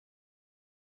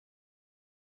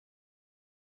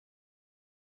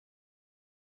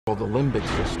called the limbic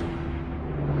system.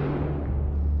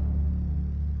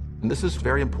 And this is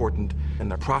very important in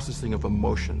the processing of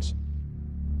emotions.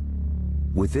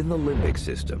 Within the limbic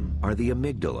system are the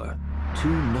amygdala,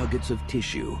 two nuggets of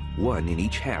tissue, one in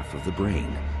each half of the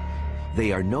brain.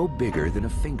 They are no bigger than a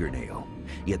fingernail,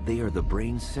 yet they are the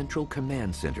brain's central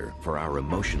command center for our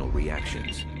emotional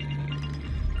reactions.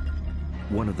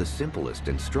 One of the simplest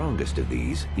and strongest of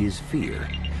these is fear,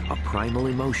 a primal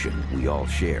emotion we all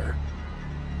share.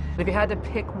 If you had to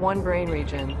pick one brain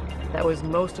region that was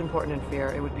most important in fear,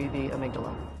 it would be the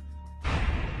amygdala.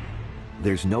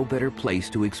 There's no better place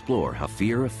to explore how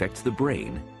fear affects the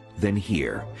brain than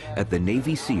here at the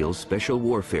Navy SEALs Special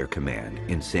Warfare Command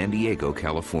in San Diego,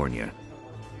 California.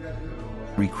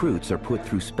 Recruits are put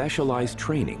through specialized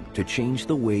training to change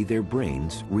the way their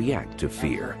brains react to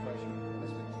fear.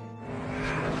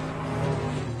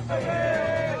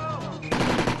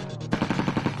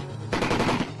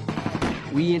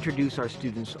 We introduce our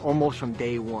students almost from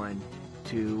day one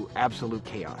to absolute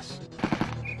chaos.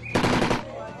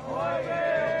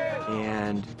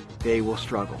 And they will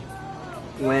struggle.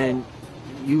 When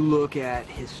you look at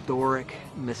historic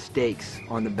mistakes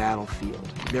on the battlefield,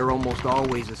 they're almost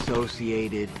always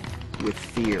associated with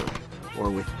fear or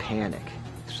with panic.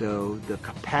 So the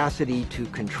capacity to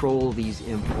control these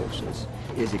impulses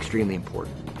is extremely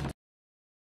important.